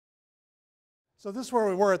So this is where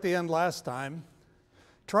we were at the end last time,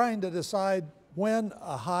 trying to decide when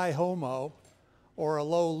a high HOMO or a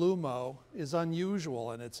low LUMO is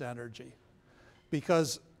unusual in its energy.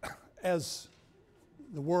 Because as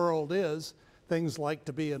the world is, things like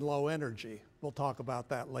to be in low energy. We'll talk about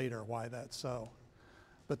that later, why that's so.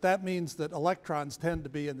 But that means that electrons tend to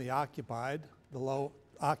be in the occupy the low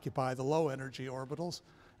energy orbitals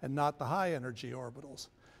and not the high energy orbitals.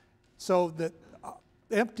 So that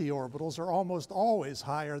empty orbitals are almost always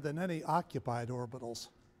higher than any occupied orbitals.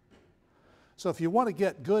 So if you want to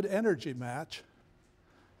get good energy match,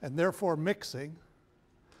 and therefore mixing,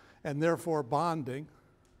 and therefore bonding,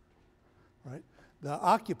 right? The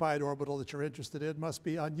occupied orbital that you're interested in must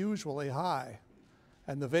be unusually high,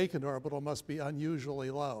 and the vacant orbital must be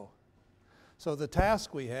unusually low. So the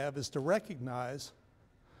task we have is to recognize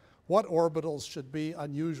what orbitals should be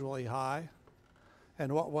unusually high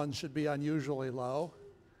and what ones should be unusually low.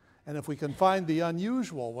 And if we can find the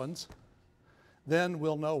unusual ones, then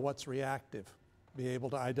we'll know what's reactive, be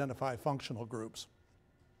able to identify functional groups.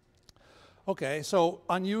 Okay, so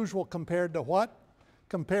unusual compared to what?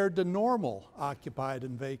 Compared to normal occupied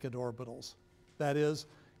and vacant orbitals. That is,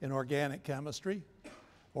 in organic chemistry,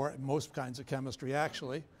 or in most kinds of chemistry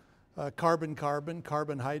actually, carbon-carbon,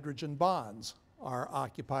 carbon-hydrogen bonds are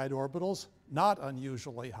occupied orbitals, not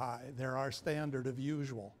unusually high. They're our standard of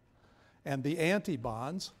usual. And the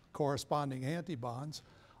antibonds, corresponding antibonds,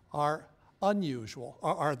 are unusual,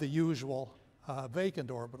 are the usual vacant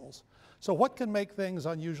orbitals. So what can make things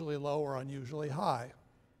unusually low or unusually high?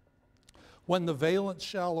 When the valence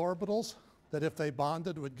shell orbitals, that if they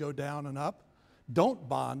bonded would go down and up, don't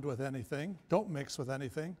bond with anything, don't mix with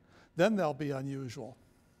anything, then they'll be unusual.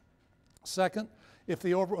 Second, if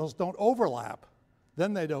the orbitals don't overlap,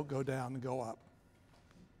 then they don't go down and go up.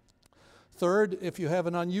 Third, if you have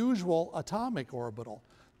an unusual atomic orbital,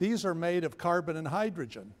 these are made of carbon and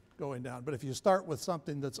hydrogen going down. But if you start with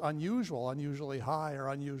something that's unusual, unusually high or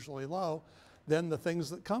unusually low, then the things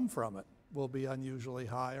that come from it will be unusually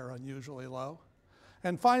high or unusually low.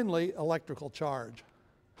 And finally, electrical charge.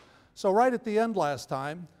 So right at the end last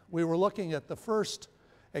time, we were looking at the first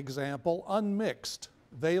example, unmixed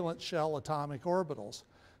valence shell atomic orbitals.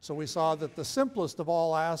 So we saw that the simplest of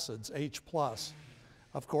all acids, H+,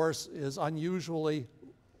 of course, is unusually,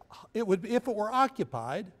 if it were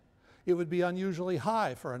occupied, it would be unusually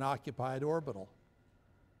high for an occupied orbital,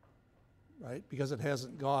 right? Because it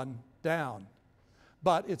hasn't gone down.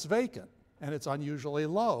 But it's vacant, and it's unusually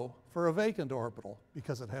low for a vacant orbital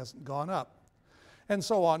because it hasn't gone up. And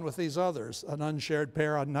so on with these others, an unshared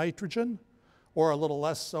pair on nitrogen, or a little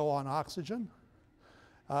less so on oxygen.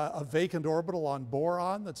 A vacant orbital on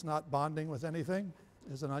boron that's not bonding with anything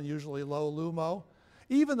is an unusually low LUMO,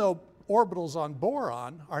 even though orbitals on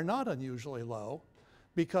boron are not unusually low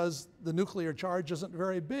because the nuclear charge isn't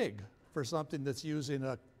very big for something that's using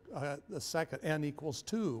a second n equals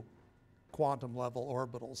 2 quantum level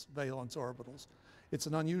orbitals, valence orbitals. It's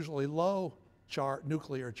an unusually low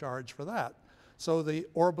nuclear charge for that. So the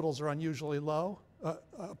orbitals are unusually low,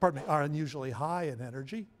 are unusually high in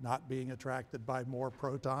energy, not being attracted by more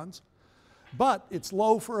protons. But it's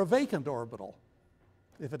low for a vacant orbital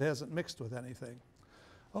if it hasn't mixed with anything.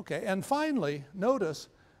 Okay, and finally, notice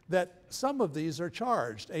that some of these are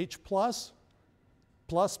charged. H+, plus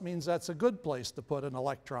means that's a good place to put an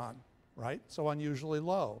electron, right? So unusually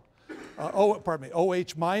low.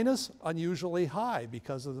 OH minus, unusually high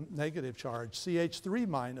because of the negative charge. CH3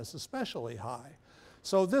 minus, especially high.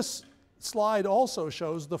 So this slide also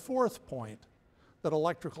shows the fourth point, that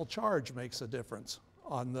electrical charge makes a difference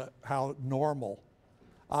on how normal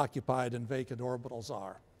occupied and vacant orbitals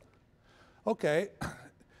are. Okay,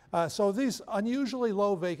 so these unusually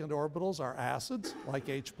low vacant orbitals are acids, like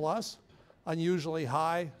H+. Unusually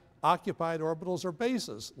high occupied orbitals are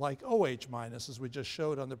bases, like OH minus, as we just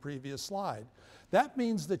showed on the previous slide. That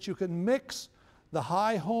means that you can mix the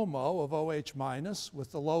high HOMO of OH minus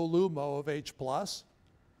with the low LUMO of H+,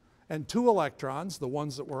 and two electrons, the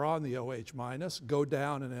ones that were on the OH minus, go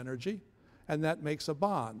down in energy, and that makes a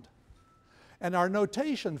bond. And our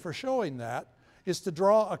notation for showing that is to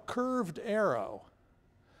draw a curved arrow,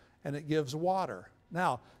 and it gives water.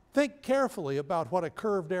 Now, think carefully about what a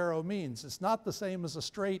curved arrow means. It's not the same as a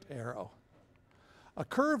straight arrow. A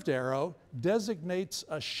curved arrow designates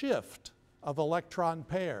a shift of electron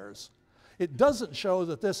pairs. It doesn't show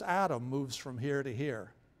that this atom moves from here to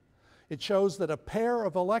here. It shows that a pair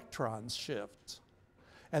of electrons shifts.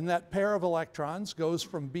 And that pair of electrons goes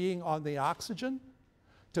from being on the oxygen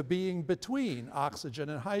to being between oxygen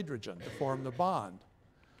and hydrogen to form the bond.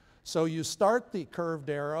 So you start the curved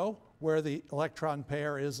arrow where the electron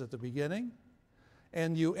pair is at the beginning,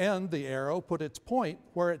 and you end the arrow, put its point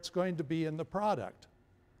where it's going to be in the product,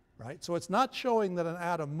 right? So it's not showing that an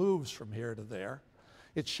atom moves from here to there.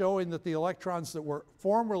 It's showing that the electrons that were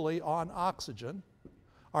formerly on oxygen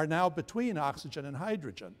are now between oxygen and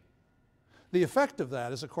hydrogen. The effect of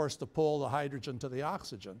that is, of course, to pull the hydrogen to the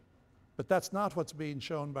oxygen. But that's not what's being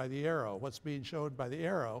shown by the arrow. What's being shown by the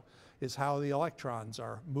arrow is how the electrons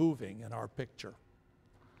are moving in our picture.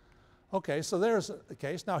 Okay, so there's a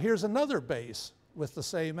case. Now here's another base with the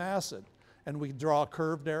same acid. And we draw a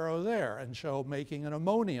curved arrow there and show making an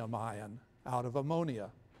ammonium ion out of ammonia.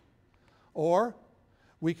 Or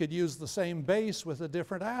we could use the same base with a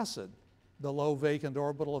different acid, the low vacant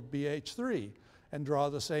orbital of BH3, and draw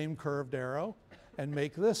the same curved arrow and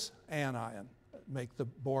make this anion, make the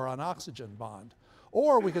boron-oxygen bond.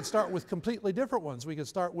 Or we could start with completely different ones. We could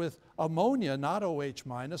start with ammonia, not OH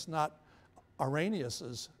minus, not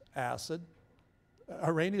Arrhenius's acid,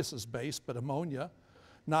 Arrhenius's base, but ammonia,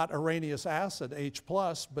 not Arrhenius acid, H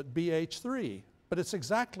plus, but BH3. But it's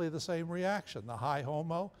exactly the same reaction. The high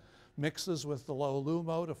HOMO mixes with the low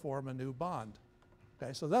LUMO to form a new bond.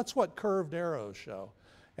 Okay, so that's what curved arrows show.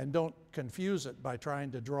 And don't confuse it by trying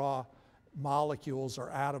to draw molecules or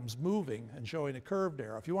atoms moving and showing a curved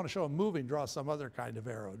arrow. If you want to show them moving, draw some other kind of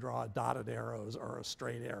arrow. Draw a dotted arrow or a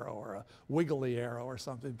straight arrow or a wiggly arrow or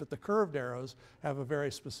something. But the curved arrows have a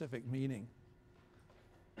very specific meaning.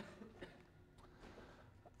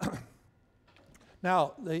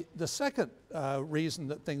 Now, the second reason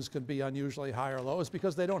that things can be unusually high or low is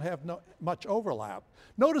because they don't have much overlap.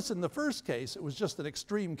 Notice in the first case, it was just an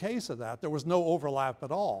extreme case of that. There was no overlap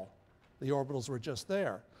at all. The orbitals were just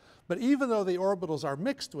there. But even though the orbitals are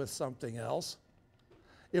mixed with something else,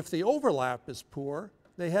 if the overlap is poor,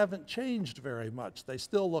 they haven't changed very much. They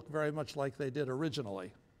still look very much like they did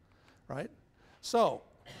originally, right? So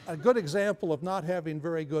a good example of not having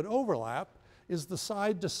very good overlap is the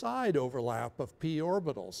side-to-side overlap of p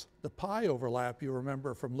orbitals. The pi overlap, you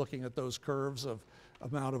remember from looking at those curves of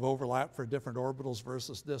amount of overlap for different orbitals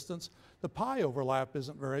versus distance. The pi overlap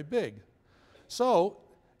isn't very big. So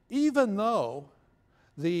even though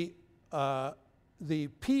the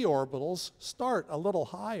p orbitals start a little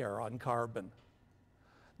higher on carbon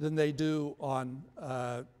than they do on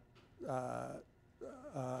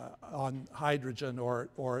hydrogen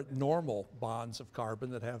or normal bonds of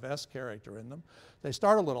carbon that have S character in them. They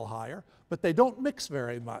start a little higher, but they don't mix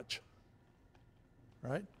very much,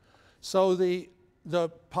 right? So the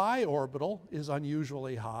pi orbital is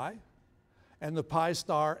unusually high, and the pi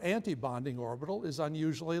star antibonding orbital is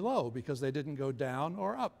unusually low because they didn't go down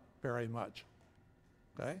or up very much,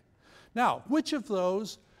 okay? Now, which of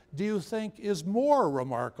those do you think is more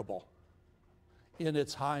remarkable in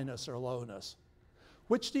its highness or lowness?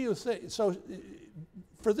 Which do you think? So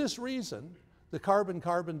for this reason, the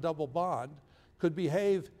carbon-carbon double bond could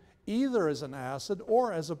behave either as an acid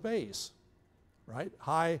or as a base, right?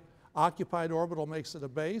 High occupied orbital makes it a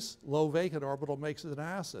base, low vacant orbital makes it an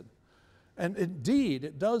acid. And indeed,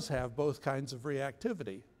 it does have both kinds of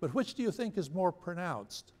reactivity. But which do you think is more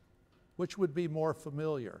pronounced? Which would be more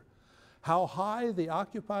familiar? How high the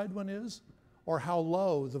occupied one is, or how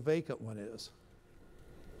low the vacant one is?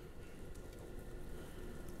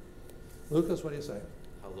 Lucas, what do you say?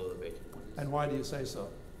 How low the vacant one is. And why do you say so?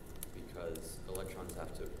 Because electrons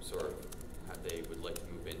have to absorb. They would like to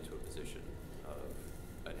move into a position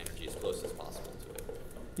of an energy as close as possible to it.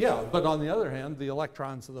 Yeah, but on the other hand, the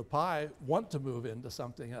electrons of the pi want to move into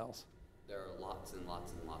something else. There are lots and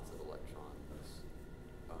lots and lots of electrons.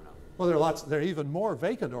 Oh no. Well, there are even more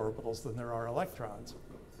vacant orbitals than there are electrons,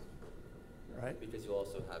 right? Because you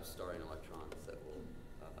also have starring electrons that will,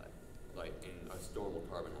 like in a normal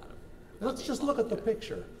carbon atom. Let's just look at the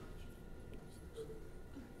picture.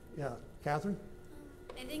 Yeah, Catherine?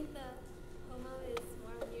 I think the HOMO is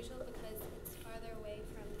more unusual because it's farther away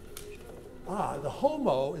from the usual. The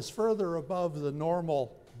HOMO is further above the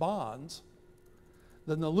normal bonds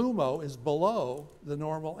than the LUMO is below the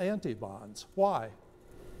normal antibonds. Why?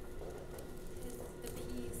 Because the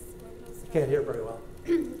P's orbitals started. Can't hear very well.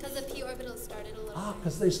 Because the P orbitals started a little higher.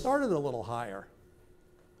 Because they started a little higher,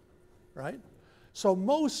 right? So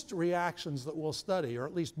most reactions that we'll study, or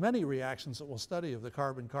at least many reactions that we'll study of the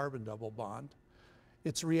carbon-carbon double bond,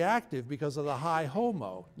 it's reactive because of the high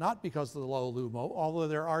HOMO, not because of the low LUMO, although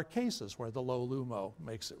there are cases where the low LUMO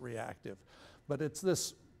makes it reactive. But it's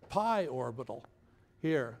this pi orbital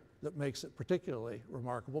here that makes it particularly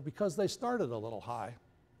remarkable because they started a little high.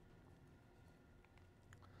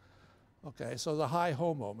 Okay, so the high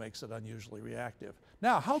HOMO makes it unusually reactive.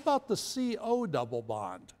 Now, how about the CO double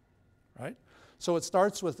bond, right? So it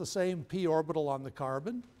starts with the same p orbital on the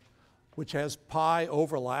carbon, which has pi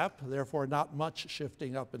overlap, therefore not much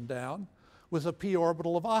shifting up and down, with a p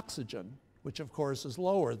orbital of oxygen, which of course is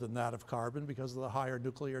lower than that of carbon because of the higher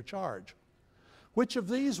nuclear charge. Which of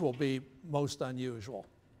these will be most unusual?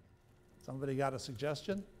 Somebody got a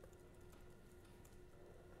suggestion?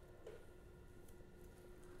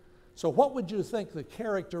 So what would you think the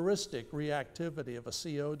characteristic reactivity of a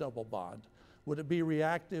CO double bond? Would it be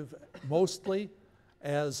reactive mostly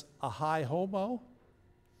as a high HOMO,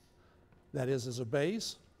 that is as a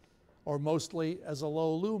base, or mostly as a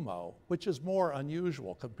low LUMO, which is more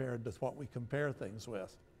unusual compared to what we compare things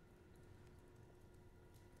with?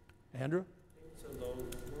 Andrew? It's a low LUMO.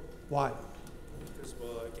 Why? Because,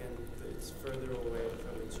 well, again, it's further away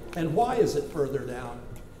from its source. And why is it further down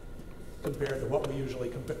compared to what we usually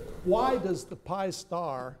compare? Why does the pi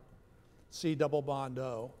star C double bond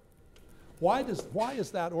O, why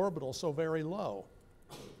is that orbital so very low?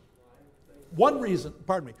 One reason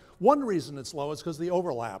it's low is because the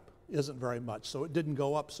overlap isn't very much, so it didn't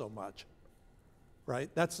go up so much, right?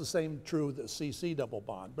 That's the same true with the CC double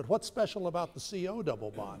bond. But what's special about the CO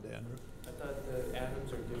double bond, Andrew? I thought the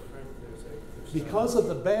atoms are different. There's Because of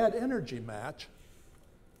the bad energy match,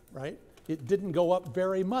 right? It didn't go up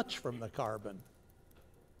very much from the carbon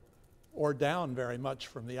or down very much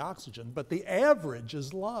from the oxygen, but the average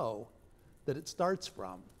is low that it starts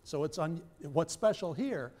from. So it's what's special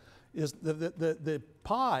here is the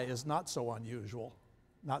pi is not so unusual,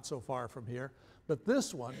 not so far from here, but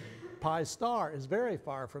this one, pi star, is very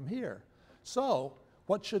far from here. So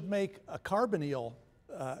what should make a carbonyl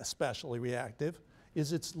especially reactive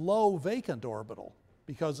is its low vacant orbital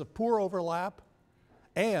because of poor overlap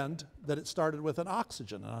and that it started with an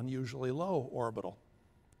oxygen, an unusually low orbital,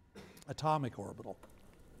 atomic orbital.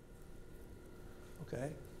 Okay.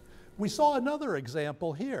 We saw another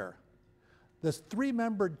example here. This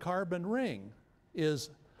three-membered carbon ring is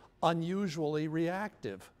unusually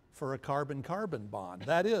reactive for a carbon-carbon bond.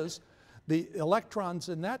 That is, the electrons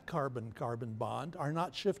in that carbon-carbon bond are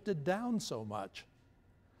not shifted down so much.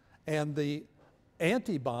 And the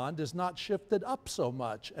antibond is not shifted up so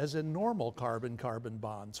much as in normal carbon-carbon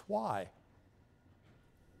bonds. Why?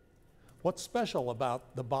 What's special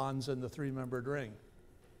about the bonds in the three-membered ring?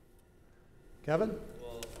 Kevin?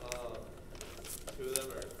 Well, two of them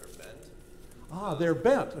are bent. Ah, they're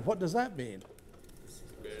bent. And what does that mean? It's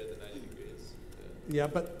greater than 90 degrees. Yeah,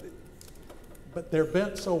 but they're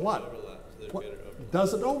bent, so what? Overlap, so they're What- greater overlap.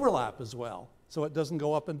 Doesn't overlap as well, so it doesn't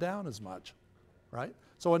go up and down as much, right?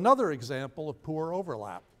 So another example of poor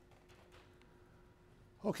overlap.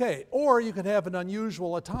 Okay, or you could have an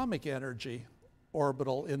unusual atomic energy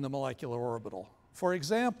orbital in the molecular orbital. For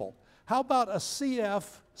example, how about a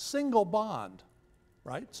CF single bond,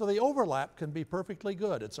 right? So the overlap can be perfectly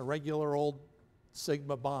good. It's a regular old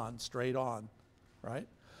sigma bond straight on, right?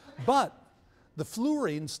 But the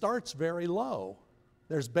fluorine starts very low.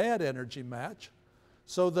 There's bad energy match.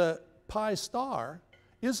 So the pi star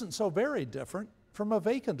isn't so very different from a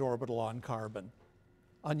vacant orbital on carbon,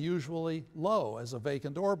 unusually low as a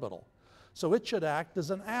vacant orbital. So it should act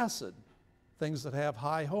as an acid. Things that have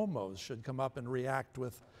high HOMOs should come up and react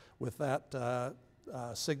with that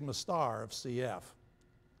sigma star of CF.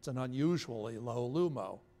 It's an unusually low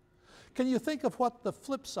LUMO. Can you think of what the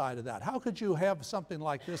flip side of that? How could you have something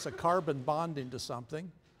like this, a carbon bonding to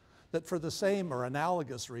something, that for the same or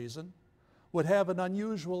analogous reason would have an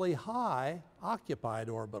unusually high occupied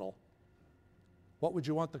orbital? What would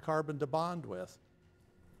you want the carbon to bond with?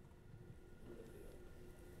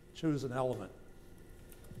 Choose an element.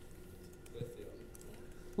 Lithium.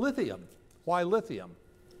 Lithium. Why lithium?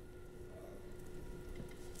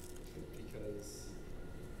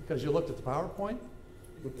 Because you looked at the PowerPoint?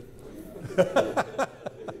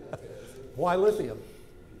 Why lithium?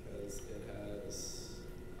 Because it has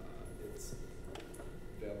its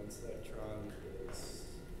valence electron is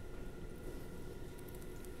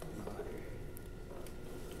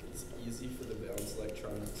it's easy for the valence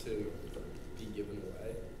electron to be given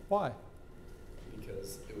away Why?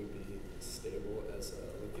 because it would be stable as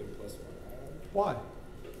a lithium plus 1 ion. Why?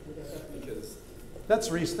 Because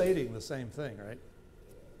That's restating the same thing, right?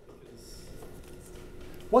 because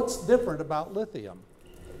What's different about lithium?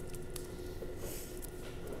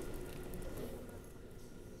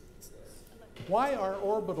 Why are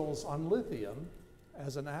orbitals on lithium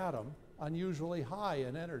as an atom unusually high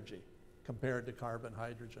in energy compared to carbon,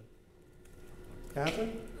 hydrogen?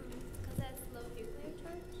 Catherine? Because it has low nuclear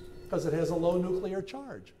charge? Because it has a low nuclear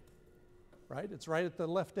charge, right? It's right at the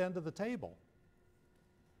left end of the table,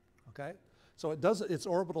 okay? So its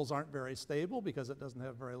orbitals aren't very stable because it doesn't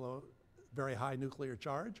have very high nuclear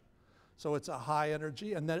charge. So it's a high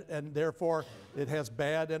energy, and therefore it has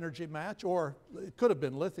bad energy match, or it could have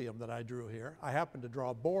been lithium that I drew here. I happen to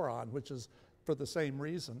draw boron, which is, for the same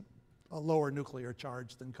reason, a lower nuclear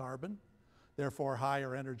charge than carbon, therefore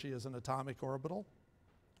higher energy as an atomic orbital.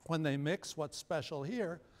 When they mix, what's special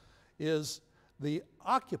here is the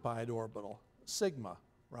occupied orbital, sigma,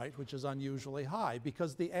 right, which is unusually high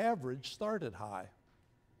because the average started high.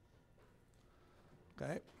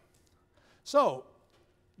 Okay? So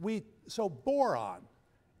boron,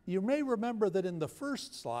 you may remember that in the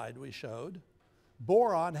first slide we showed,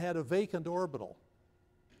 boron had a vacant orbital,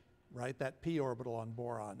 right? That p orbital on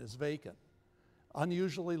boron is vacant.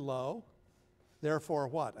 Unusually low, therefore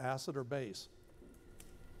what? Acid or base?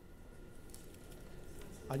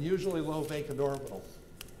 Unusually low vacant orbital.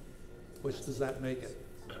 Which does that make it?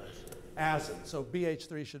 Acid. So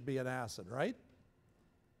BH3 should be an acid, right?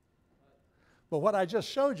 But what I just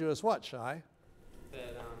showed you is what, Shai?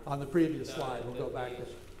 On the previous slide, we'll go back to.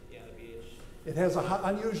 Yeah, the BH. It has an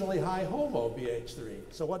unusually high HOMO BH3.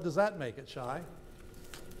 So what does that make it, Shai?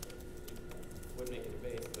 Would make it a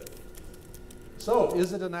base, but. So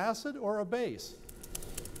is it an acid or a base?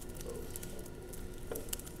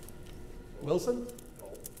 Wilson?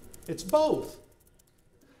 It's both.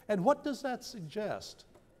 And what does that suggest?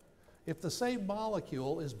 If the same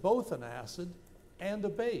molecule is both an acid and a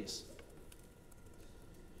base,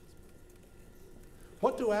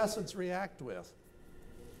 what do acids react with?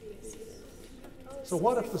 So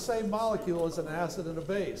what if the same molecule is an acid and a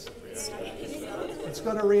base? It's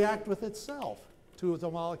going to react with itself. Two of the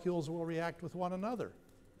molecules will react with one another.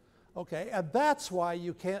 Okay, and that's why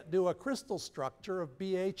you can't do a crystal structure of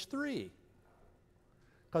BH3.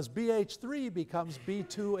 Because BH3 becomes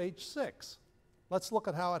B2H6. Let's look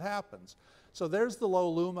at how it happens. So there's the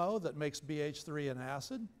low LUMO that makes BH3 an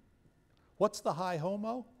acid. What's the high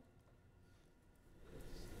HOMO?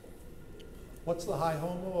 What's the high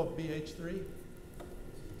HOMO of BH3?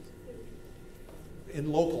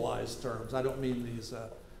 In localized terms. I don't mean these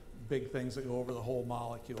big things that go over the whole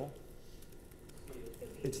molecule.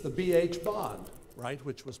 It's the BH bond, right,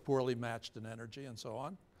 which was poorly matched in energy and so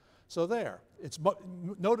on. So there.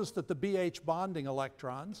 Notice that the BH bonding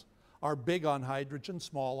electrons are big on hydrogen,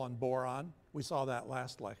 small on boron. We saw that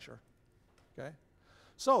last lecture. Okay?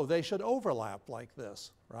 So they should overlap like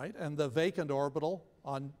this, right? And the vacant orbital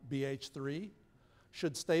on BH3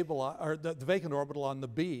 should stabilize, or the vacant orbital on the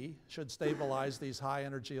B should stabilize these high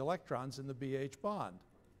energy electrons in the BH bond.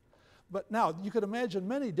 But now you could imagine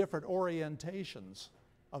many different orientations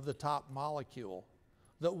of the top molecule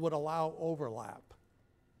that would allow overlap.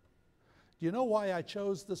 Do you know why I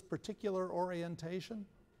chose this particular orientation?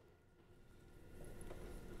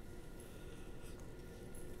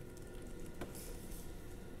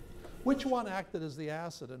 Which one acted as the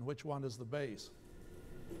acid and which one is the base?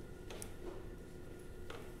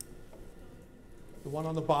 The one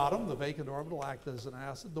on the bottom, the vacant orbital, acted as an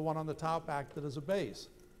acid. The one on the top acted as a base.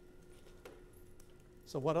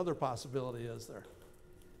 So what other possibility is there?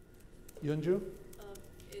 Yunju?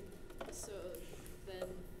 So then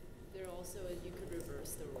there also, you could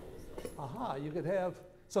reverse the roles. Aha, you could have,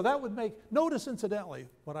 so that would make, notice incidentally,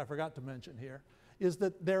 what I forgot to mention here, is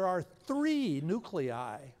that there are 3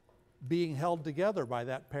 nuclei being held together by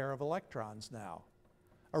that pair of electrons now.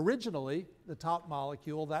 Originally, the top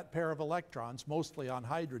molecule, that pair of electrons, mostly on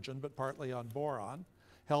hydrogen but partly on boron,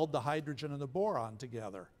 held the hydrogen and the boron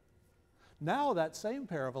together. Now that same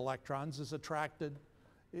pair of electrons is attracted,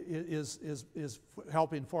 is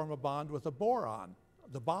helping form a bond with a boron,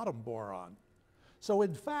 the bottom boron. So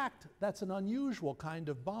in fact, that's an unusual kind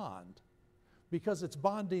of bond because it's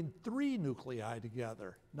bonding 3 nuclei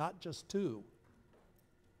together, not just 2.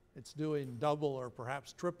 It's doing double or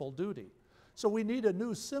perhaps triple duty. So we need a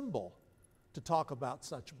new symbol to talk about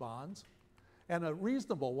such bonds. And a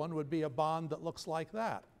reasonable one would be a bond that looks like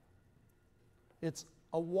that. It's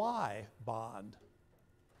a Y bond.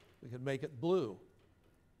 We could make it blue.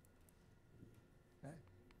 Okay.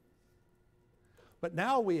 But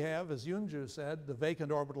now we have, as Yunju said, the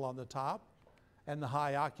vacant orbital on the top and the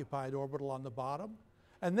high occupied orbital on the bottom.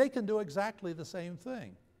 And they can do exactly the same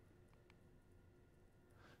thing.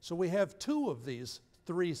 So we have 2 of these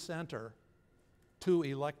 3-center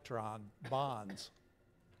 2-electron bonds,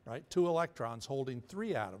 right? 2 electrons holding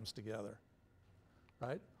 3 atoms together,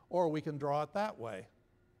 right? Or we can draw it that way,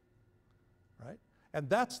 right? And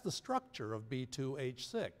that's the structure of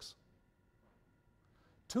B2H6.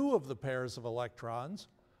 2 of the pairs of electrons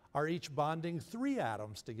are each bonding 3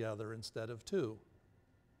 atoms together instead of 2.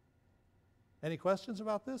 Any questions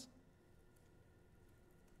about this?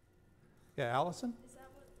 Yeah, Allison? Is that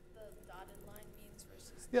what the dotted line means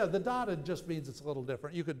versus Yeah, the dotted just means it's a little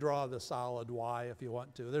different. You could draw the solid Y if you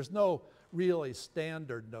want to. There's no really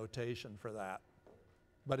standard notation for that.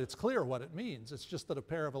 But it's clear what it means. It's just that a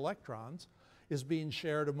pair of electrons is being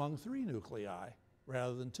shared among 3 nuclei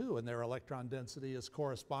rather than 2, and their electron density is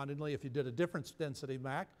correspondingly, if you did a difference density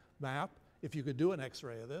map, if you could do an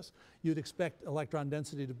X-ray of this, you'd expect electron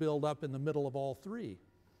density to build up in the middle of all 3.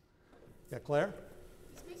 Yeah, Claire?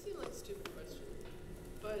 This may seem like a stupid question,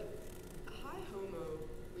 but a high HOMO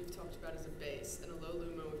we've talked about as a base, and a low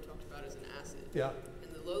LUMO we've talked about as an acid. Yeah.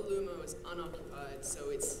 And the low LUMO is unoccupied,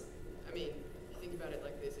 so it's, I mean, think about it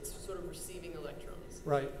like this, it's sort of receiving electrons.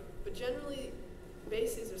 Right. But generally,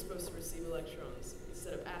 bases are supposed to receive electrons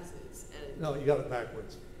instead of acids, and... No, you got it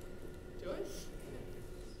backwards. Do I?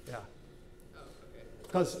 Yeah. Oh, okay.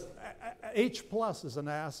 Because H plus is an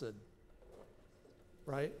acid,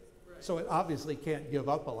 right? So it obviously can't give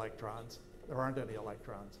up electrons. There aren't any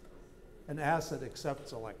electrons. An acid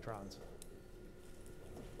accepts electrons.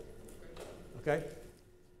 Okay?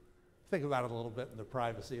 Think about it a little bit in the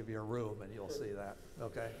privacy of your room and you'll see that,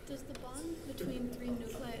 okay? Does the bond between 3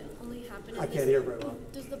 nuclei only happen I can't hear very well.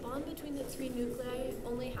 Does the bond between the 3 nuclei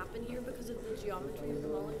only happen here because of the geometry of the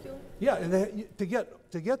molecule? Yeah, and to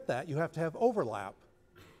get that, you have to have overlap.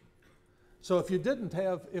 So if you didn't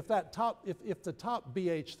have, if the top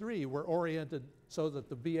BH3 were oriented so that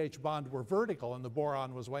the BH bond were vertical and the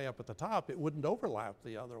boron was way up at the top, it wouldn't overlap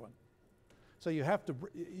the other one. So you have to,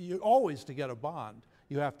 always to get a bond,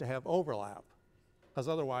 you have to have overlap, because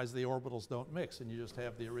otherwise the orbitals don't mix and you just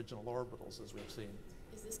have the original orbitals as we've seen.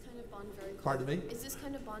 Is this kind of bond very common? Pardon me? Is this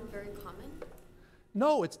kind of bond very common?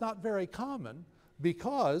 No, it's not very common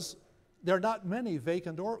because there are not many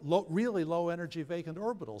vacant or really low energy vacant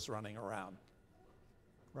orbitals running around.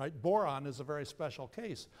 Right? Boron is a very special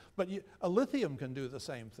case. But a lithium can do the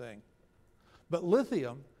same thing. But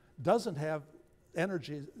lithium doesn't have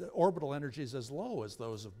orbital energies as low as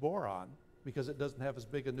those of boron because it doesn't have as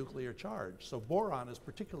big a nuclear charge. So boron is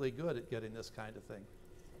particularly good at getting this kind of thing.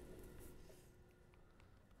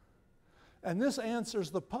 And this answers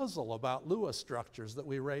the puzzle about Lewis structures that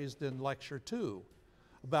we raised in lecture 2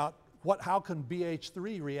 about how can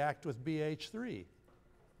BH3 react with BH3,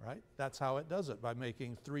 right? That's how it does it, by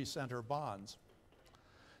making 3 center bonds.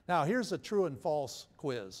 Now here's a true and false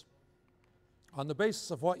quiz. On the basis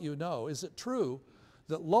of what you know, is it true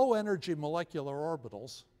that low energy molecular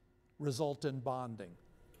orbitals result in bonding?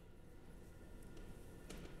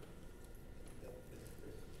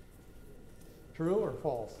 True or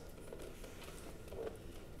false?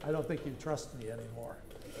 I don't think you trust me anymore.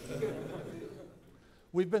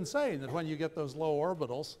 We've been saying that when you get those low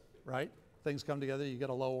orbitals, right, things come together, you get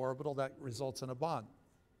a low orbital, that results in a bond.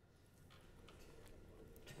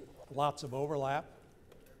 Lots of overlap.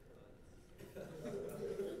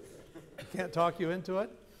 Can't talk you into it?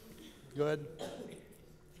 Good.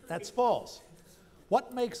 That's false.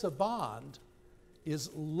 What makes a bond is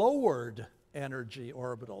lowered energy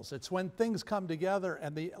orbitals. It's when things come together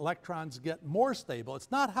and the electrons get more stable.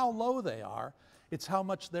 It's not how low they are, it's how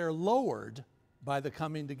much they're lowered by the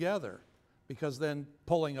coming together, because then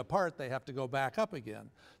pulling apart they have to go back up again.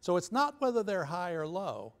 So it's not whether they're high or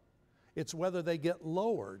low, it's whether they get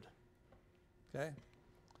lowered. Okay?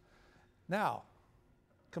 Now,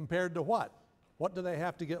 compared to what? What do they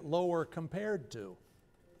have to get lower compared to?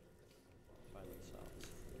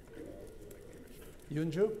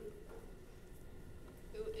 Yunju?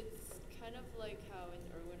 It's kind of like how in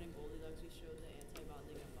Irwin and Goldilocks we showed the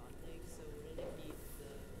antibonding and bonding, so wouldn't it be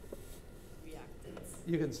the reactants?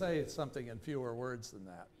 You can say it's something in fewer words than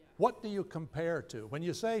that. Yeah. What do you compare to? When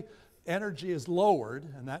you say energy is lowered,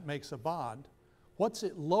 and that makes a bond, what's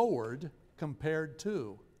it lowered compared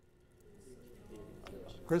to?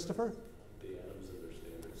 Christopher? The atoms in their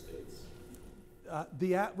standard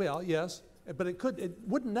states. Well, yes, but it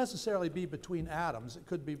wouldn't necessarily be between atoms. It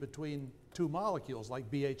could be between 2 molecules, like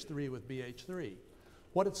BH3 with BH3.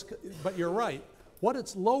 But you're right. What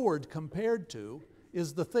it's lowered compared to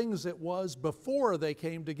is the things it was before they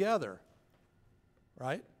came together,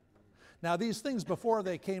 right? Now, these things before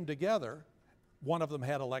they came together, one of them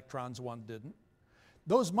had electrons, one didn't.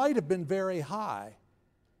 Those might have been very high,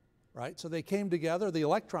 right? So they came together, the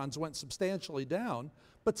electrons went substantially down,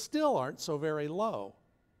 but still aren't so very low.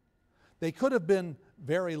 They could have been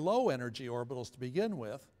very low energy orbitals to begin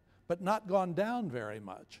with, but not gone down very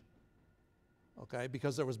much, okay,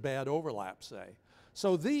 because there was bad overlap, say.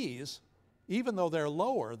 So these, even though they're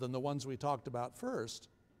lower than the ones we talked about first,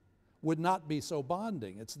 would not be so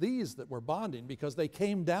bonding. It's these that were bonding because they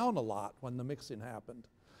came down a lot when the mixing happened.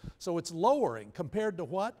 So it's lowering compared to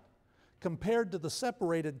what? Compared to the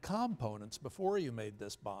separated components before you made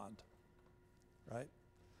this bond, right?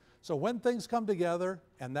 So when things come together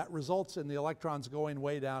and that results in the electrons going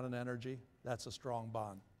way down in energy, that's a strong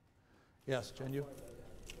bond. Yes, Chenyu?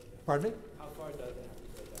 Pardon me? How far does it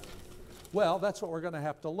have to go down? Well, that's what we're going to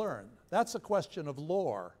have to learn. That's a question of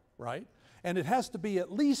lore, right? And it has to be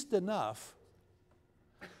at least enough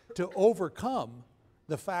to overcome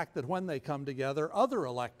the fact that when they come together, other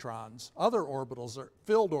electrons, other orbitals,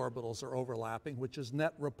 filled orbitals are overlapping, which is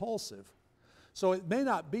net repulsive. So it may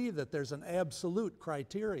not be that there's an absolute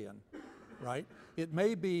criterion, right? It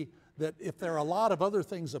may be that if there are a lot of other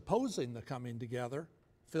things opposing the coming together,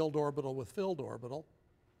 filled orbital with filled orbital,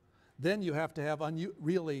 then you have to have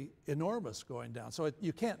really enormous going down. So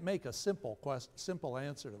you can't make a simple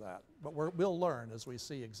answer to that, but we'll learn as we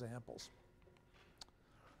see examples.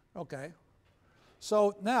 Okay,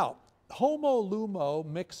 so now HOMO-LUMO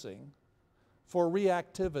mixing for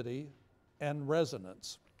reactivity and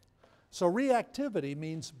resonance. So reactivity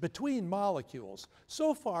means between molecules.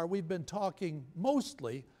 So far we've been talking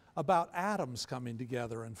mostly about atoms coming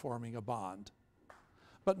together and forming a bond.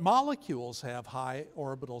 But molecules have high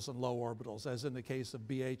orbitals and low orbitals, as in the case of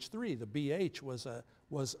BH3. The BH was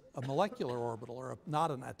a molecular orbital, or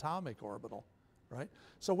not an atomic orbital, right?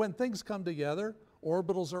 So when things come together,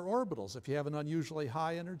 orbitals are orbitals. If you have an unusually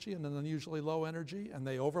high energy and an unusually low energy, and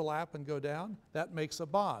they overlap and go down, that makes a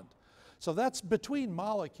bond. So that's between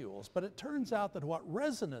molecules, but it turns out that what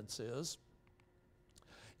resonance is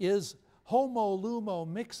HOMO-LUMO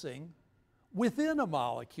mixing within a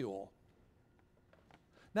molecule.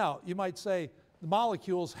 Now, you might say, the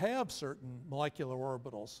molecules have certain molecular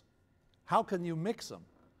orbitals. How can you mix them,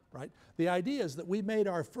 right? The idea is that we made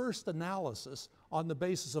our first analysis on the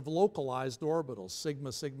basis of localized orbitals,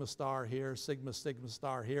 sigma, sigma star here, sigma, sigma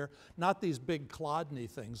star here, not these big Chladni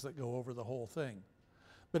things that go over the whole thing.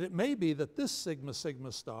 But it may be that this sigma,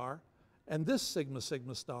 sigma star and this sigma,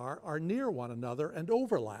 sigma star are near one another and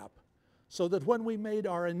overlap, so that when we made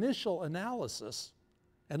our initial analysis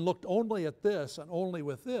and looked only at this and only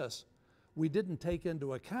with this, we didn't take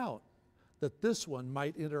into account that this one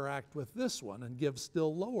might interact with this one and give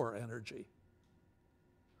still lower energy.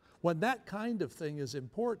 When that kind of thing is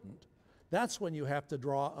important, that's when you have to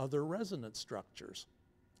draw other resonance structures.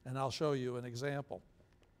 And I'll show you an example.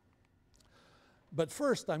 But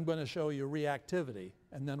first I'm going to show you reactivity,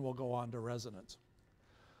 and then we'll go on to resonance.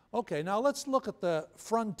 Okay, now let's look at the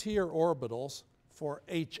frontier orbitals for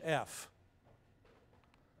HF.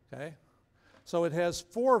 Okay, so it has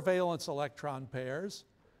 4 valence electron pairs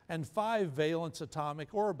and 5 valence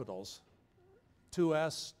atomic orbitals,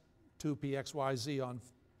 2s, 2pxyz on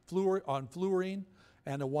fluorine,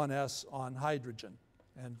 and a 1s on hydrogen,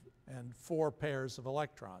 and 4 pairs of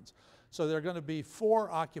electrons. So there are going to be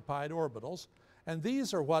 4 occupied orbitals, and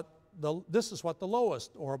these are this is what the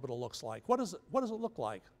lowest orbital looks like. What does it look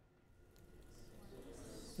like?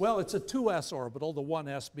 Well, it's a 2s orbital, the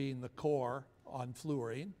 1s being the core on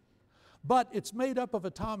fluorine, but it's made up of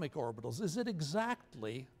atomic orbitals. Is it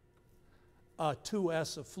exactly a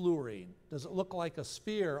 2s of fluorine? Does it look like a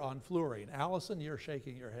sphere on fluorine? Allison, you're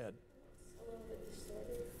shaking your head. A little bit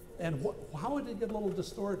distorted. And how did it get a little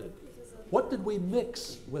distorted? What did we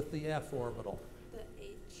mix with the F orbital? The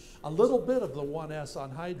H. A little bit of the 1s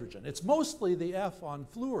on hydrogen. It's mostly the F on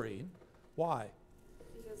fluorine. Why?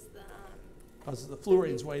 Because the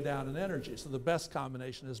fluorine's way down in energy, so the best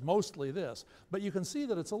combination is mostly this. But you can see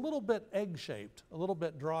that it's a little bit egg-shaped, a little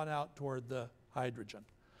bit drawn out toward the hydrogen.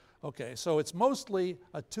 Okay, so it's mostly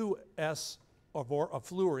a 2s of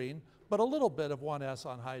fluorine, but a little bit of 1s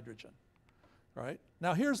on hydrogen. Right?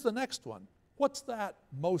 Now here's the next one. What's that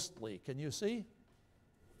mostly? Can you see?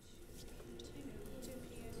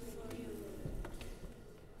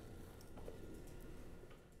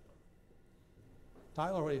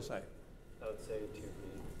 Tyler, what do you say? I would say 2p.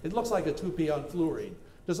 It looks like a 2p on fluorine.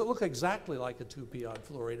 Does it look exactly like a 2p on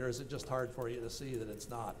fluorine, or is it just hard for you to see that it's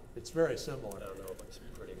not? It's very similar. I don't know, it looks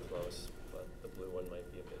pretty close, but the blue one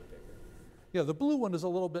might be a bit bigger. Yeah, the blue one is a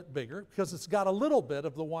little bit bigger because it's got a little bit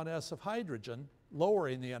of the 1s of hydrogen,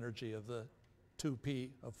 lowering the energy of the 2p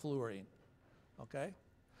of fluorine. Okay?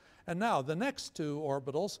 And now the next 2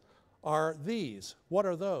 orbitals are these. What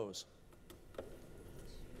are those?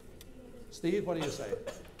 Steve, what do you say?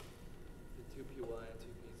 The 2py and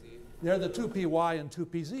 2pz. They're the 2py and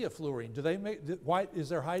 2pz of fluorine. Do they make, why, is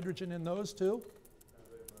there hydrogen in those too? Not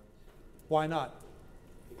very much. Why not?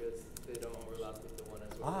 Because they don't overlap with the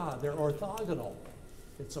 1s. Ah, they're orthogonal.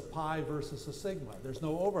 It's a pi versus a sigma. There's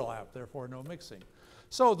no overlap, therefore no mixing.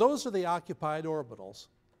 So those are the occupied orbitals,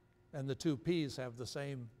 and the 2p's have the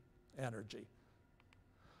same energy.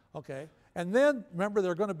 Okay, and then remember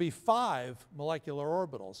there are going to be 5 molecular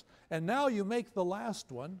orbitals. And now you make the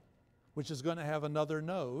last one which is going to have another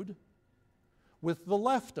node, with the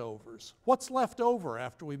leftovers. What's left over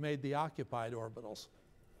after we made the occupied orbitals?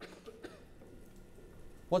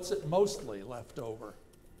 What's it mostly left over?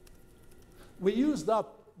 We used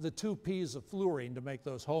up the 2 p's of fluorine to make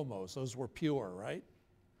those HOMOs. Those were pure, right?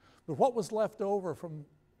 But what was left over from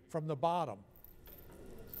the bottom?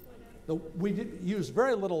 We did use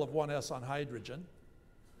very little of 1s on hydrogen.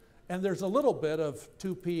 And there's a little bit of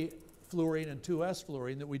 2p fluorine and 2s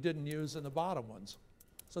fluorine that we didn't use in the bottom ones.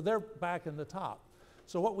 So they're back in the top.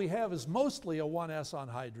 So what we have is mostly a 1s on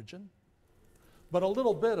hydrogen, but a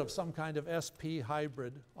little bit of some kind of sp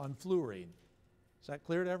hybrid on fluorine. Is that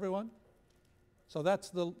clear to everyone? So that's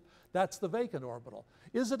the vacant orbital.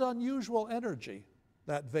 Is it unusual energy,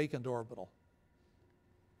 that vacant orbital?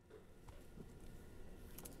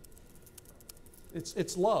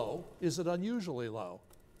 It's low. Is it unusually low?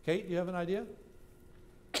 Kate, do you have an idea?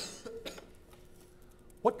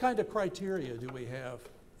 What kind of criteria do we have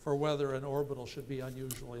for whether an orbital should be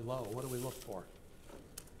unusually low? What do we look for?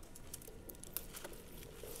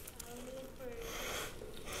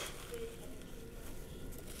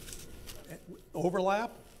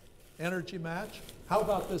 Overlap? Energy match? How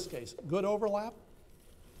about this case? Good overlap?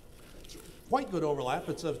 Quite good overlap.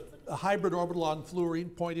 It's a hybrid orbital on fluorine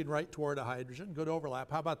pointing right toward a hydrogen. Good overlap.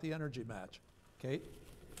 How about the energy match? Kate?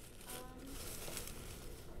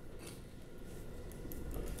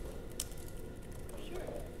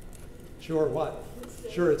 Sure what?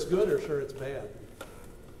 Sure it's good or sure it's bad?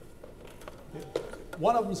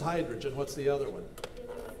 One of them's hydrogen. What's the other one?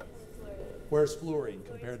 Where's fluorine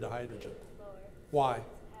compared to hydrogen? Why? Has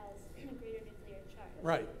a greater nuclear charge.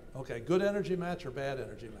 Right. Okay. Good energy match or bad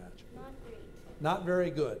energy match? Not great. Not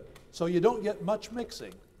very good. So you don't get much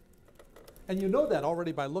mixing. And you know that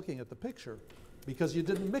already by looking at the picture because you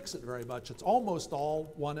didn't mix it very much. It's almost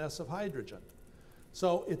all 1s of hydrogen.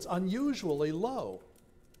 So it's unusually low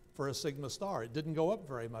for a sigma star. It didn't go up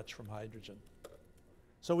very much from hydrogen.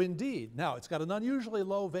 So indeed, now it's got an unusually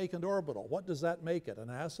low vacant orbital. What does that make it, an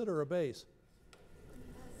acid or a base?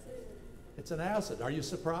 Acid. It's an acid. Are you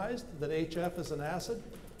surprised that HF is an acid?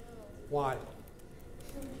 No. Why?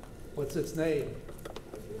 What's its name?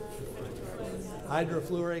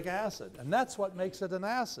 Hydrofluoric acid. And that's what makes it an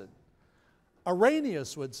acid.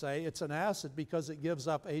 Arrhenius would say it's an acid because it gives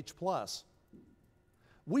up H+.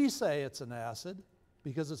 We say it's an acid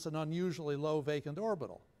because it's an unusually low vacant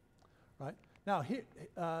orbital, right? Now, here,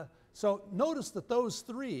 so notice that those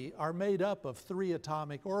three are made up of 3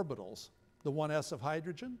 atomic orbitals, the 1s of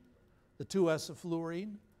hydrogen, the 2s of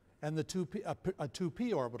fluorine, and the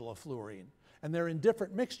 2p orbital of fluorine. And they're in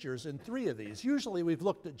different mixtures in 3 of these. Usually we've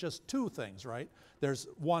looked at just 2 things, right? There's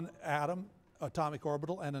one atom, atomic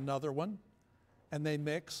orbital, and another one, and they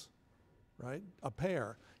mix, right? A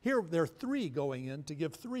pair. Here there are 3 going in to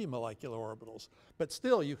give 3 molecular orbitals. But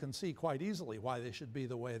still you can see quite easily why they should be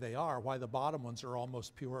the way they are, why the bottom ones are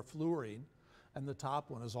almost pure fluorine and the top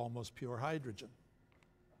one is almost pure hydrogen.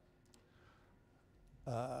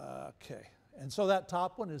 Okay, and so that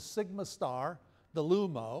top one is sigma star, the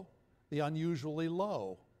LUMO, the unusually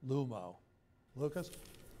low LUMO. Lucas?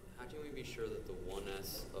 How can we be sure that the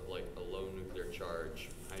 1s of like a low nuclear charge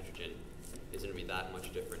hydrogen is going to be that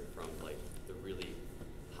much different from like the really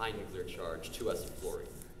high nuclear charge 2s of fluorine?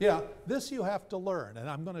 Yeah, this you have to learn, and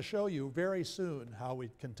I'm going to show you very soon how we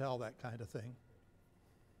can tell that kind of thing.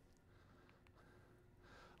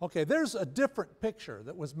 Okay, there's a different picture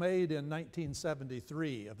that was made in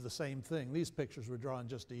 1973 of the same thing. These pictures were drawn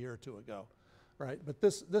just a year or 2 ago, right? But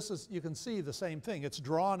this is, you can see the same thing. It's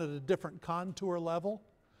drawn at a different contour level.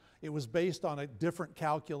 It was based on a different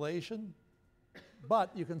calculation, but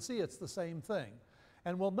you can see it's the same thing.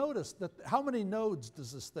 And we'll notice that how many nodes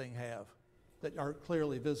does this thing have that are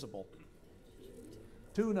clearly visible?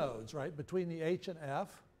 2 nodes, right, between the H and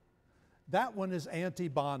F. That one is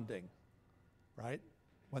antibonding, right?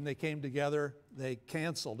 When they came together, they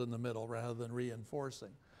canceled in the middle rather than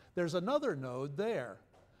reinforcing. There's another node there.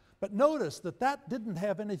 But notice that that didn't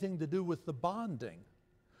have anything to do with the bonding.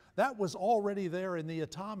 That was already there in the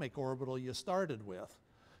atomic orbital you started with.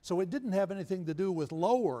 So it didn't have anything to do with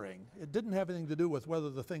lowering. It didn't have anything to do with whether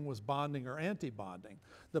the thing was bonding or antibonding.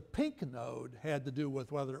 The pink node had to do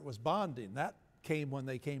with whether it was bonding. That came when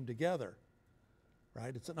they came together,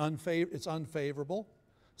 right? It's unfavorable,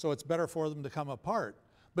 so it's better for them to come apart.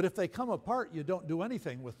 But if they come apart, you don't do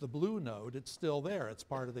anything with the blue node. It's still there. It's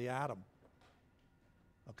part of the atom.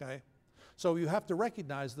 Okay? So you have to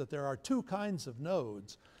recognize that there are 2 kinds of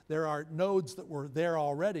nodes. There are nodes that were there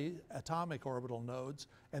already, atomic orbital nodes,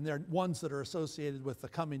 and there are ones that are associated with the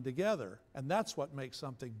coming together. And that's what makes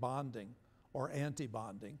something bonding or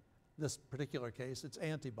antibonding. this particular case, it's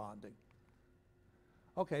antibonding.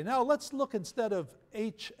 Okay, now let's look, instead of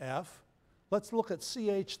HF, let's look at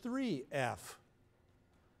CH3F.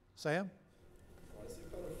 Sam? Why is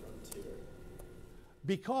it called a frontier?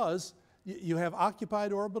 Because you have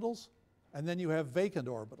occupied orbitals, and then you have vacant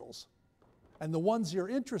orbitals. And the ones you're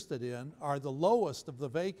interested in are the lowest of the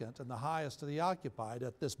vacant and the highest of the occupied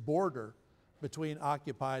at this border between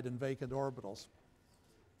occupied and vacant orbitals.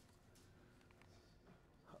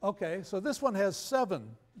 Okay, so this one has 7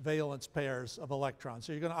 valence pairs of electrons.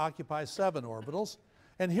 So you're going to occupy 7 orbitals.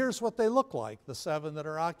 And here's what they look like, the 7 that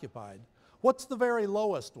are occupied. What's the very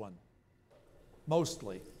lowest one?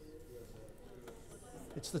 Mostly.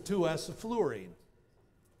 It's the 2s of fluorine,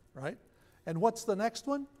 right? And what's the next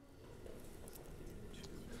one?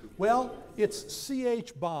 Well, it's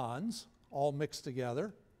CH bonds all mixed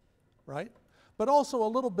together, right? But also a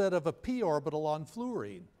little bit of a p orbital on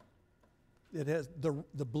fluorine. It has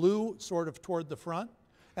the blue sort of toward the front,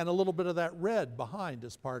 and a little bit of that red behind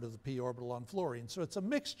as part of the p orbital on fluorine. So it's a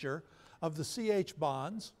mixture of the CH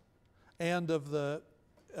bonds and of the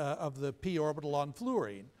p orbital on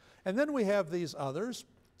fluorine. And then we have these others,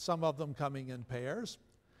 some of them coming in pairs.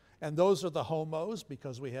 And those are the HOMOs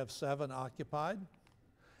because we have 7 occupied.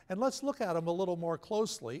 And let's look at them a little more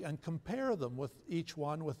closely and compare them with each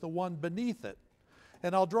one with the one beneath it.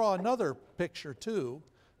 And I'll draw another picture too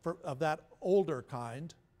of that older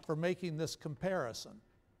kind for making this comparison.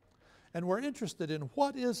 And we're interested in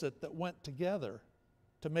what is it that went together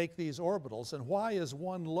to make these orbitals, and why is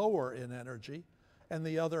one lower in energy and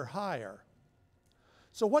the other higher?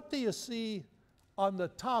 So what do you see on the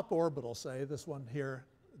top orbital, say, this one here,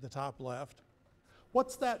 the top left?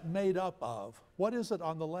 What's that made up of? What is it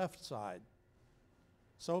on the left side?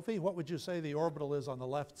 Sophie, what would you say the orbital is on the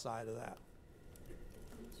left side of that?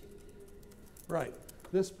 Right.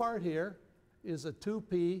 This part here is a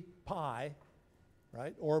 2p pi,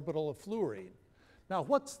 right, orbital of fluorine. Now,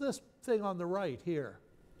 what's this thing on the right here,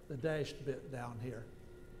 the dashed bit down here?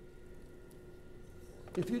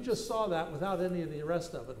 If you just saw that without any of the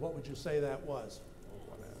rest of it, what would you say that was?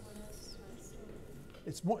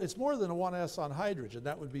 It's more than a 1s on hydrogen.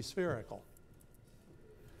 That would be spherical.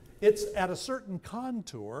 It's at a certain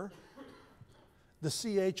contour, the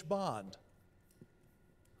CH bond.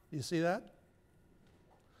 You see that?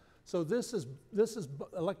 So this is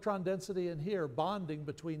electron density in here bonding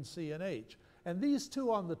between C and H. And these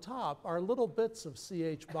two on the top are little bits of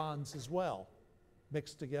CH bonds as well,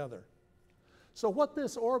 mixed together. So what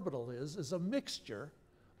this orbital is a mixture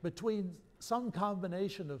between some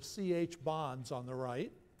combination of CH bonds on the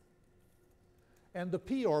right and the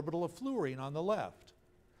p orbital of fluorine on the left.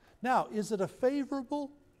 Now, is it a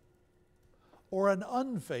favorable or an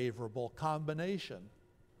unfavorable combination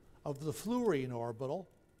of the fluorine orbital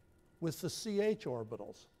with the CH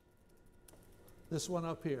orbitals? This one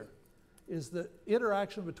up here. Is the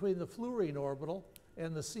interaction between the fluorine orbital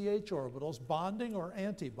and the CH orbitals bonding or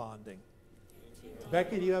anti-bonding?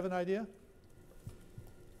 Becky, do you have an idea?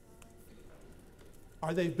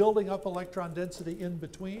 Are they building up electron density in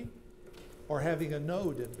between or having a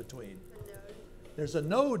node in between? There's a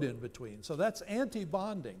node in between, so that's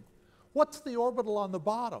anti-bonding. What's the orbital on the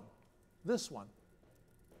bottom? This one.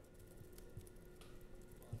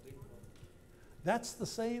 That's the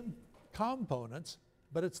same components,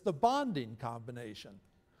 but it's the bonding combination.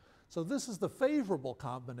 So this is the favorable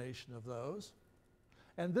combination of those,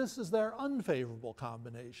 and this is their unfavorable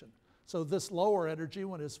combination. So this lower energy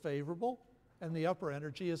one is favorable, and the upper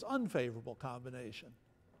energy is unfavorable combination.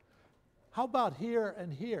 How about here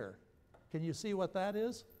and here? Can you see what that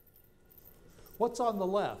is? What's on the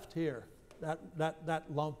left here? That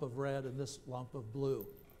lump of red and this lump of blue.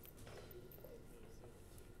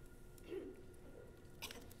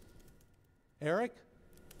 Eric?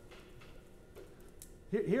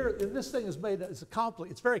 Here, this thing is made, it's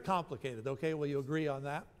very complicated, okay? Will you agree on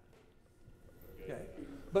that? Okay.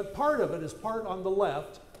 But part of it is part on the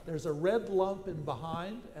left. There's a red lump in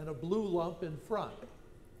behind and a blue lump in front.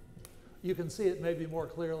 You can see it maybe more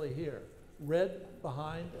clearly here. Red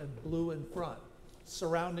behind and blue in front,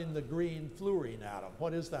 surrounding the green fluorine atom.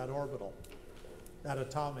 What is that orbital? That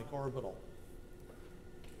atomic orbital?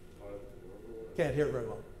 Can't hear very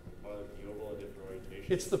well.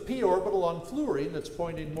 It's the p orbital on fluorine that's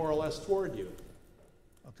pointing more or less toward you.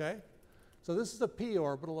 Okay? So this is the p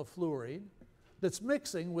orbital of fluorine that's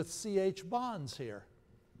mixing with CH bonds here.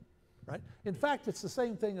 Right? In fact, it's the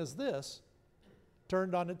same thing as this,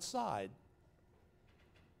 turned on its side.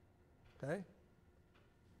 Okay?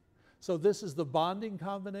 So this is the bonding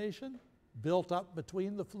combination built up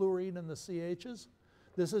between the fluorine and the CHs.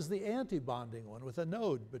 This is the anti-bonding one with a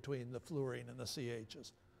node between the fluorine and the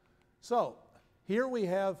CHs. So here we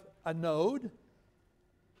have a node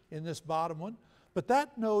in this bottom one, but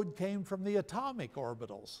that node came from the atomic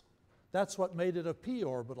orbitals. That's what made it a p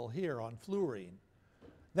orbital here on fluorine.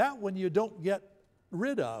 That one you don't get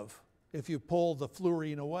rid of if you pull the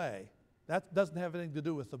fluorine away. That doesn't have anything to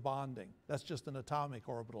do with the bonding. That's just an atomic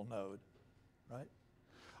orbital node, right?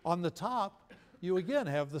 On the top, you again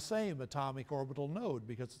have the same atomic orbital node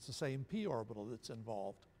because it's the same p orbital that's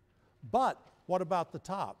involved. But what about the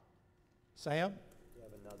top? Sam? You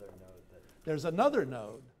have another node that... There's another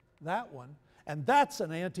node, that one, and that's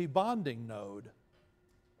an antibonding node,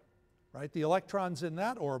 right? The electrons in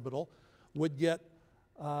that orbital would get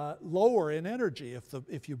lower in energy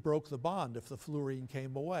if you broke the bond, if the fluorine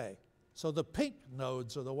came away. So the pink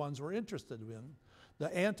nodes are the ones we're interested in,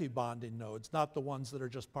 the antibonding nodes, not the ones that are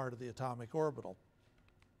just part of the atomic orbital.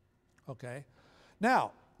 Okay?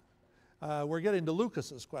 Now, we're getting to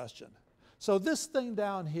Lucas's question. So this thing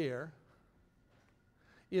down here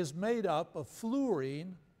is made up of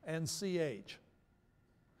fluorine and CH.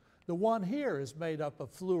 The one here is made up of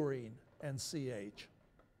fluorine and CH,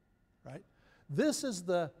 right? This is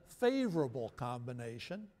the favorable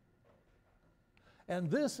combination, and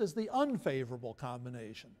this is the unfavorable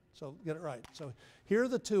combination. So get it right. So here are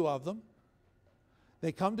the two of them.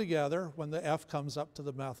 They come together when the F comes up to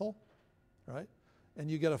the methyl, right? And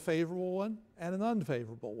you get a favorable one and an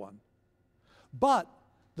unfavorable one. But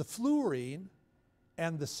the fluorine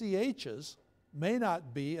and the CHs may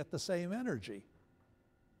not be at the same energy.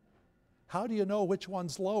 How do you know which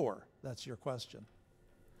one's lower? That's your question.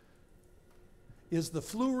 Is the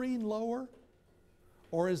fluorine lower,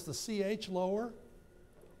 or is the CH lower,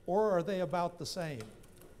 or are they about the same?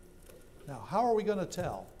 Now, how are we going to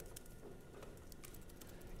tell?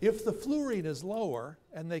 If the fluorine is lower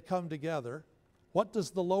and they come together, what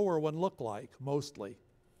does the lower one look like, mostly?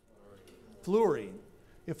 Fluorine.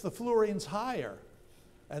 If the fluorine's higher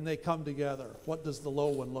and they come together, what does the low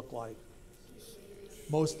one look like?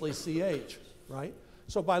 Mostly CH, right?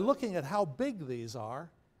 So by looking at how big these are,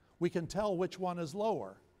 we can tell which one is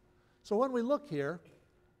lower. So when we look here,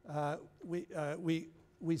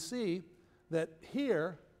 we see that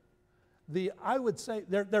here, I would say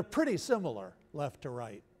they're pretty similar left to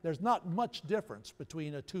right. There's not much difference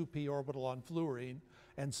between a 2p orbital on fluorine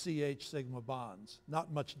and CH sigma bonds,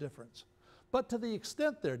 not much difference. But to the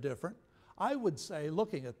extent they're different, I would say,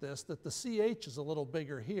 looking at this, that the CH is a little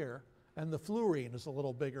bigger here and the fluorine is a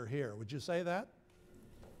little bigger here. Would you say that?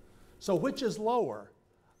 So which is lower,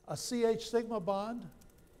 a CH sigma bond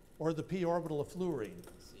or the p orbital of fluorine?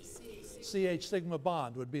 CH sigma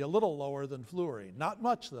bond would be a little lower than fluorine. Not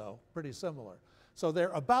much, though, pretty similar. So they're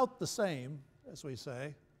about the same, as we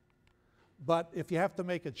say, but if you have to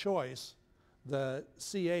make a choice, the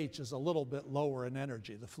CH is a little bit lower in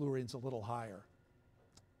energy. The fluorine's a little higher.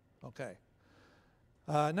 Okay.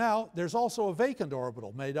 Now, there's also a vacant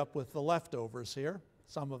orbital made up with the leftovers here,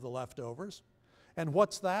 some of the leftovers. And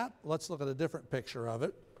what's that? Let's look at a different picture of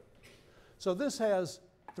it. So this has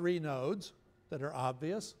 3 nodes that are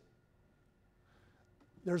obvious.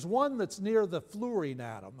 There's one that's near the fluorine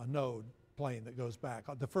atom, a node plane that goes back,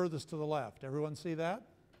 the furthest to the left. Everyone see that?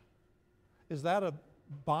 Is that a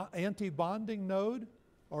anti-bonding node,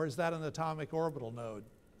 or is that an atomic orbital node?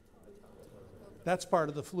 That's part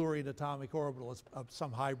of the fluorine atomic orbital. It's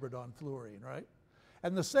some hybrid on fluorine, right?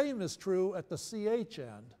 And the same is true at the CH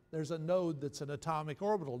end. There's a node that's an atomic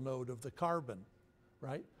orbital node of the carbon,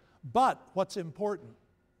 right? But what's important?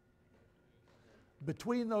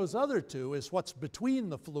 Between those other two is what's between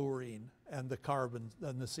the fluorine and the carbon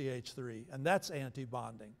and the CH3, and that's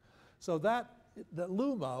antibonding. So the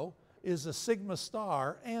LUMO is a sigma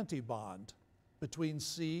star antibond between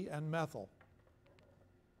C and methyl.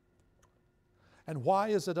 And why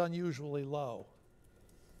is it unusually low?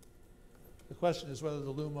 The question is whether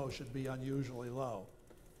the LUMO should be unusually low.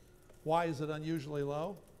 Why is it unusually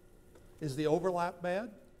low? Is the overlap bad?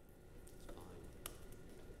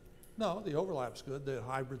 No, the overlap's good. The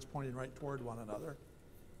hybrid's pointing right toward one another.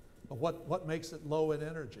 But what makes it low in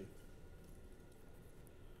energy?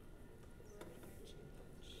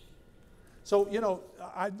 So, you know,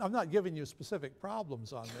 I'm not giving you specific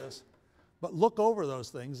problems on this, but look over those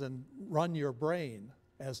things and run your brain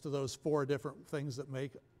as to those 4 different things that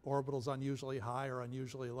make orbitals unusually high or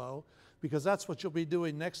unusually low, because that's what you'll be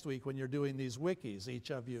doing next week when you're doing these wikis,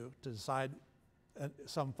 each of you, to decide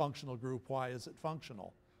some functional group, why is it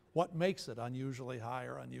functional? What makes it unusually high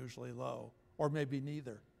or unusually low? Or maybe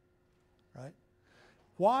neither, right?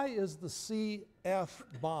 Why is the CF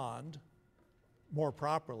bond, more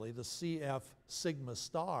properly, the CF sigma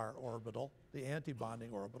star orbital, the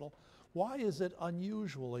antibonding orbital, why is it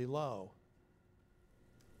unusually low?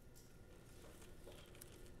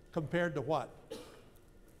 Compared to what?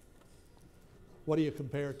 What do you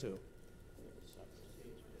compare to?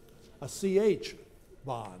 A CH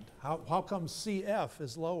bond. How come CF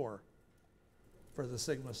is lower for the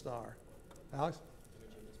sigma star? Alex?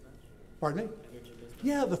 Pardon me?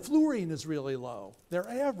 Yeah, the fluorine is really low. Their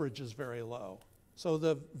average is very low. So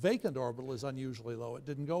the vacant orbital is unusually low. It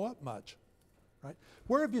didn't go up much, right?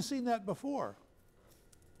 Where have you seen that before?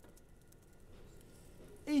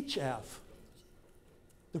 HF.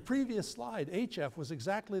 The previous slide, HF was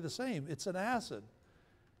exactly the same. It's an acid.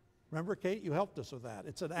 Remember, Kate, you helped us with that.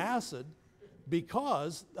 It's an acid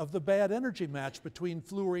because of the bad energy match between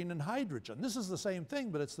fluorine and hydrogen. This is the same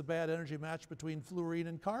thing, but it's the bad energy match between fluorine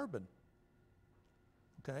and carbon.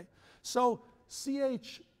 Okay? So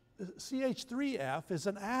CH3F is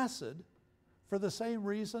an acid for the same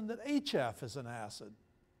reason that HF is an acid.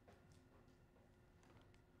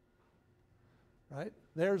 Right?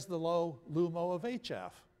 There's the low LUMO of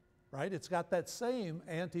HF, right? It's got that same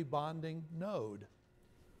antibonding node.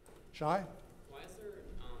 Shai? Why is there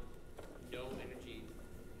no energy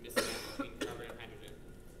mismatch between carbon and hydrogen?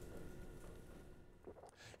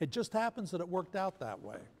 It just happens that it worked out that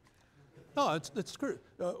way. No, it's true.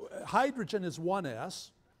 Hydrogen is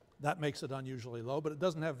 1s. That makes it unusually low, but it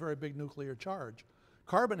doesn't have very big nuclear charge.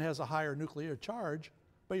 Carbon has a higher nuclear charge,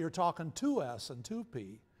 but you're talking 2s and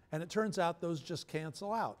 2p. And it turns out those just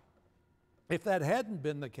cancel out. If that hadn't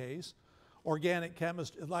been the case, organic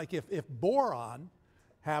chemistry, like if boron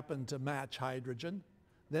happened to match hydrogen,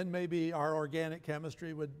 then maybe our organic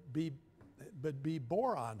chemistry would be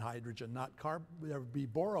boron hydrogen, not there would be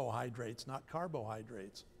borohydrates, not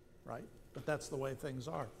carbohydrates, right? But that's the way things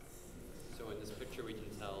are. So in this picture we can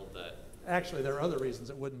tell that Actually, there are other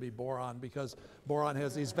reasons it wouldn't be boron, because boron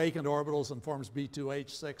has these vacant orbitals and forms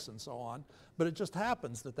B2H6 and so on. But it just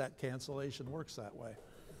happens that that cancellation works that way.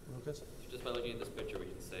 Lucas? just by looking at this picture we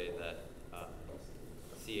can say that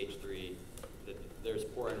CH3, that there's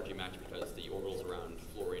poor energy match because the orbitals around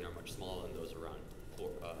fluorine are much smaller than those around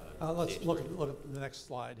let's CH3. look at the next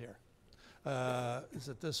slide here. Is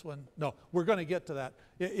it this one? No, we're going to get to that.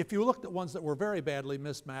 If you looked at ones that were very badly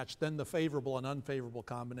mismatched, then the favorable and unfavorable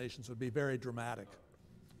combinations would be very dramatic.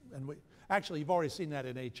 And actually, you've already seen that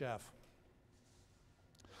in HF.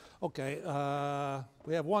 Okay,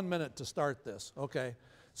 we have 1 minute to start this. Okay,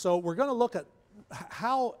 so we're going to look at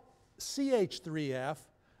how CH3F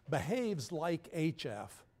behaves like HF,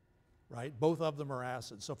 right? Both of them are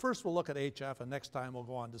acids. So first we'll look at HF, and next time we'll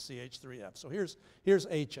go on to CH3F. So here's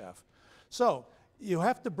HF. So you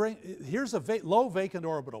have to bring, here's a low vacant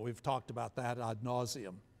orbital. We've talked about that ad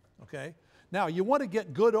nauseum, okay? Now you want to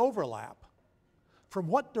get good overlap. From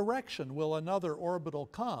what direction will another orbital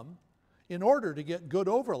come in order to get good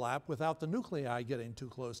overlap without the nuclei getting too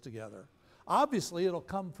close together? Obviously it'll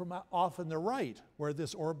come from off in the right where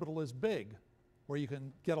this orbital is big, where you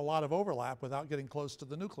can get a lot of overlap without getting close to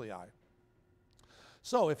the nuclei.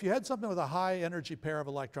 So if you had something with a high energy pair of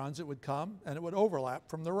electrons, it would come and it would overlap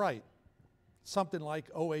from the right. Something like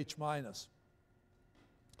OH minus.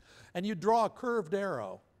 And you draw a curved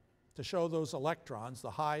arrow to show those electrons,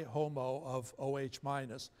 the high HOMO of OH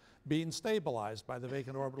minus, being stabilized by the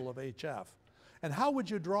vacant orbital of HF. And how would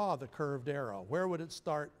you draw the curved arrow? Where would it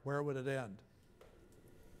start? Where would it end?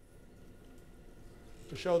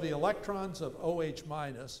 To show the electrons of OH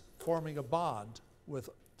minus forming a bond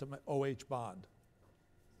with OH bond.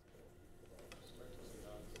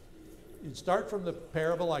 You'd start from the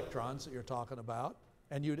pair of electrons that you're talking about,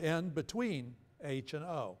 and you'd end between H and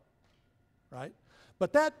O, right?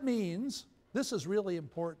 But that means, this is really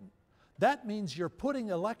important, that means you're putting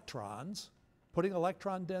electrons, putting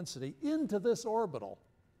electron density into this orbital,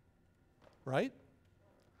 right?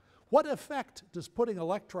 What effect does putting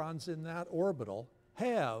electrons in that orbital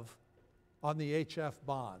have on the HF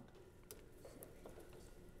bond?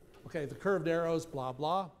 Okay, the curved arrows, blah,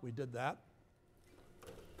 blah, we did that.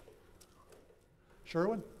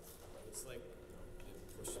 Sherwin? It's like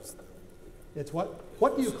it pushes them. It's what?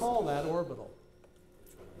 What do you call that orbital?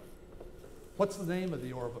 What's the name of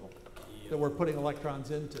the orbital that we're putting electrons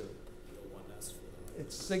into? The 1s.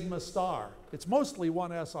 It's sigma star. It's mostly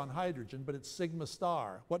 1s on hydrogen, but it's sigma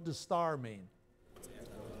star. What does star mean?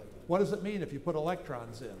 What does it mean if you put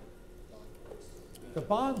electrons in? The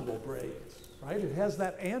bond will break, right? It has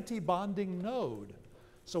that anti-bonding node.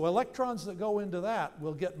 So electrons that go into that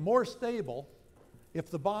will get more stable if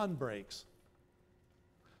the bond breaks.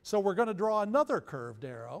 So we're going to draw another curved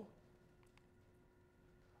arrow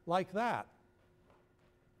like that.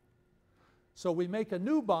 So we make a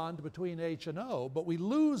new bond between H and O, but we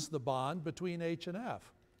lose the bond between H and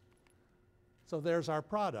F. So there's our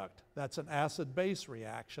product. That's an acid-base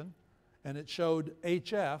reaction, and it showed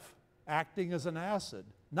HF acting as an acid.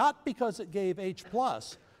 Not because it gave H+.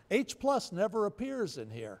 H+ never appears in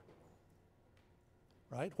here.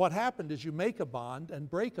 Right? What happened is you make a bond and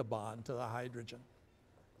break a bond to the hydrogen.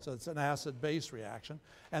 So it's an acid-base reaction.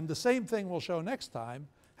 And the same thing we'll show next time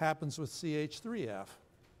happens with CH3F.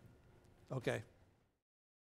 Okay.